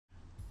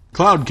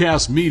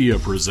Cloudcast Media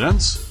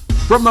presents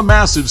from the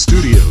massive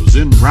studios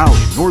in Raleigh,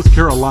 North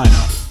Carolina.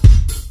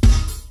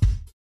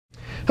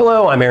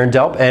 Hello, I'm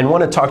Delp and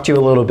want to talk to you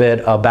a little bit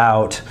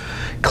about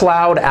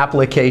cloud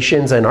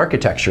applications and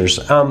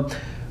architectures.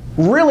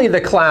 Really the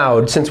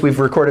cloud, since we've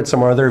recorded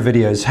some other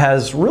videos,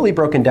 has really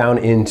broken down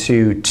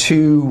into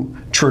two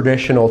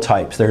traditional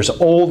types. There's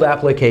old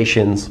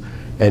applications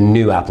and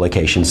new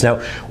applications. Now,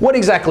 what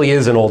exactly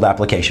is an old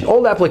application?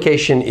 Old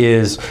application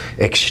is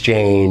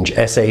Exchange,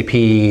 SAP,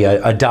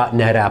 a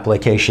 .NET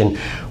application,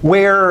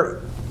 where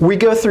we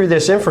go through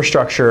this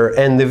infrastructure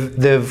and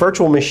the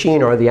virtual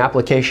machine or the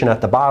application at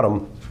the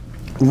bottom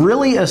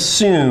really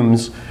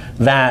assumes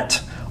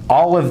that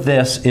all of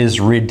this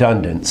is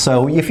redundant.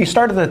 So if you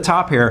start at the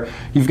top here,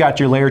 you've got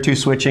your layer 2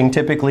 switching,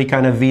 typically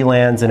kind of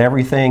VLANs, and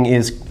everything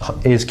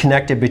is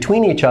connected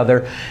between each other.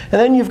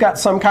 And then you've got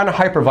some kind of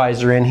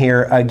hypervisor in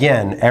here.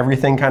 Again,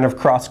 everything kind of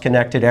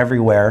cross-connected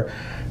everywhere.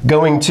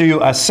 Going to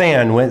a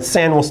SAN.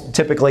 SAN will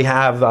typically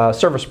have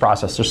service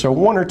processors. So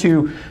one or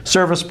two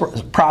service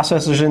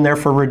processors in there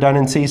for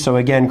redundancy. So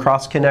again,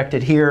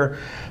 cross-connected here.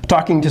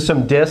 Talking to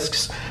some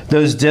disks.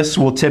 Those disks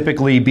will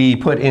typically be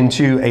put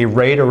into a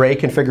RAID array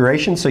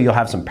configuration. So you'll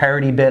have some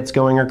parity bits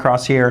going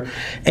across here.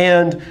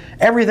 And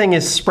everything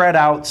is spread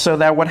out so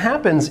that what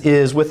happens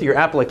is with your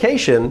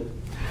application,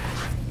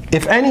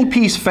 if any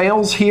piece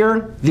fails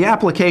here, the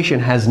application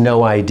has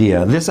no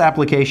idea. This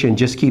application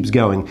just keeps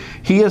going.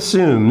 He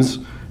assumes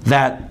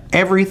that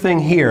everything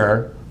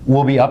here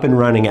will be up and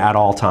running at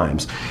all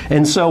times.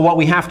 And so what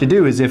we have to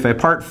do is if a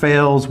part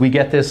fails, we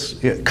get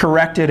this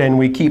corrected and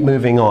we keep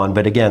moving on.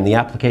 But again, the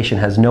application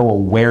has no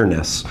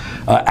awareness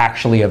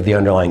actually of the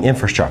underlying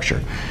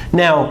infrastructure.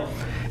 Now,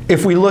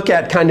 if we look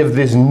at kind of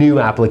these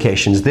new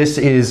applications, this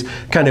is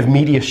kind of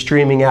media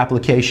streaming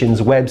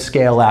applications, web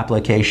scale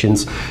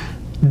applications,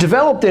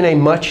 developed in a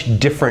much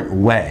different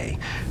way.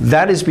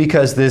 That is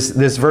because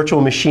this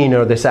virtual machine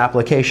or this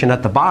application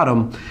at the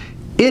bottom,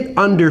 it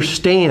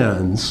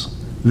understands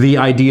the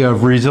idea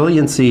of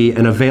resiliency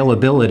and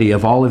availability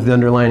of all of the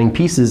underlying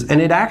pieces,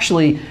 and it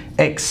actually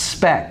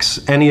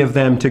expects any of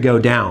them to go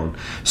down.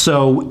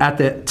 So at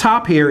the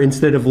top here,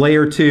 instead of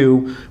layer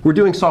 2, we're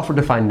doing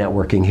software-defined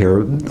networking here.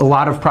 A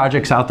lot of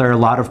projects out there, a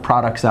lot of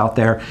products out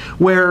there,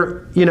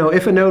 where, you know,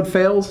 if a node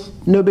fails,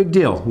 no big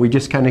deal. We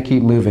just kind of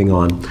keep moving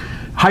on.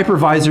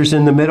 Hypervisors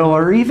in the middle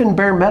or even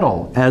bare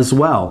metal as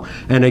well.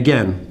 And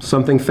again,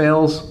 something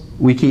fails,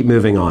 we keep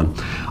moving on.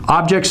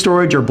 Object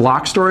storage or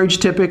block storage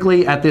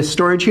typically at this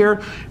storage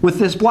here. With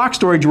this block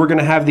storage, we're going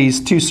to have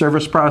these two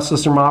service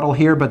processor model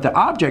here, but the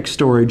object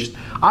storage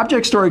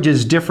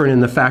is different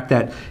in the fact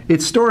that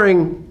it's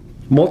storing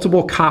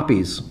multiple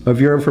copies of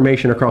your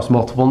information across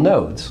multiple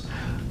nodes.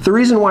 The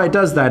reason why it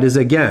does that is,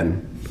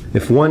 again,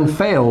 if one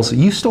fails,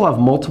 you still have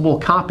multiple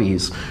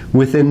copies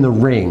within the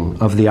ring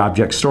of the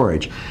object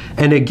storage.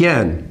 And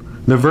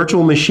again, the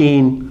virtual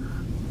machine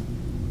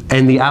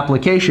and the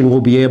application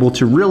will be able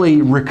to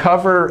really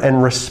recover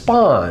and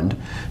respond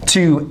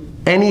to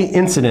any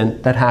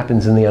incident that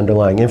happens in the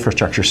underlying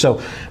infrastructure.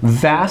 So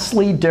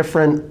vastly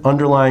different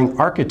underlying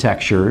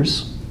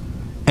architectures,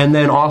 and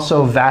then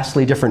also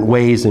vastly different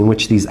ways in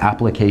which these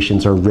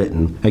applications are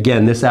written.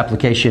 Again, this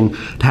application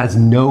has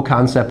no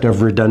concept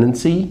of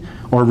redundancy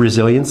or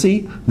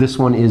resiliency. This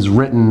one is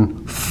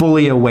written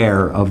fully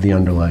aware of the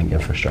underlying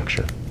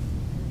infrastructure.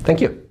 Thank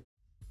you.